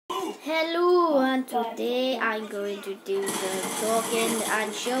Hello, and today I'm going to do some talking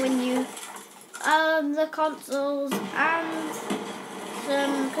and showing you the consoles and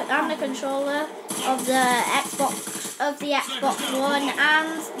the controller of the Xbox One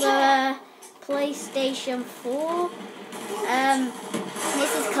and the PlayStation 4.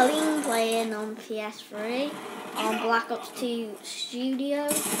 This is Colleen playing on PS3 on Black Ops 2 Studio,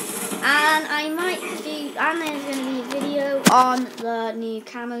 and there's going to be a video on the new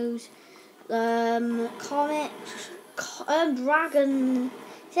camos, dragon.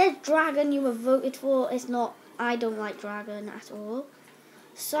 It says dragon you were voted for. It's not. I don't like dragon at all.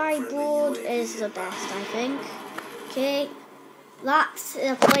 Sideboard is the best, I think. Okay, that's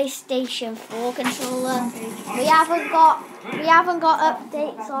a PlayStation 4 controller. We haven't got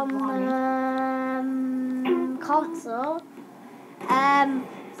updates on the console.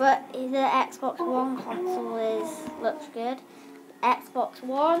 But the Xbox One console looks good. Xbox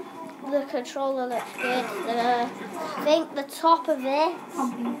One, the controller looks good. I think the top of it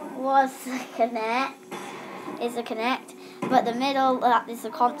was the Kinect, but the middle that is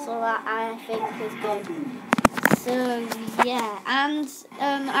the console that I think is good. So yeah, and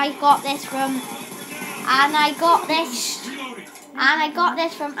I got this from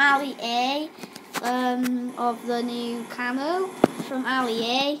Ali A. Of the new camo from Ali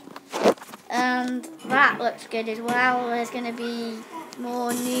A, and that looks good as well. There's going to be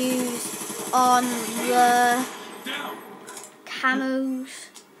more news on the camos.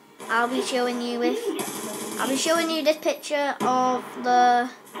 I'll be showing you this picture of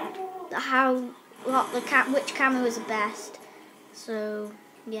which camo is the best. So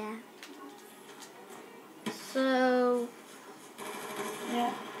yeah. So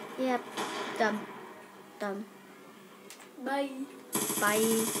yeah. Done. Bye.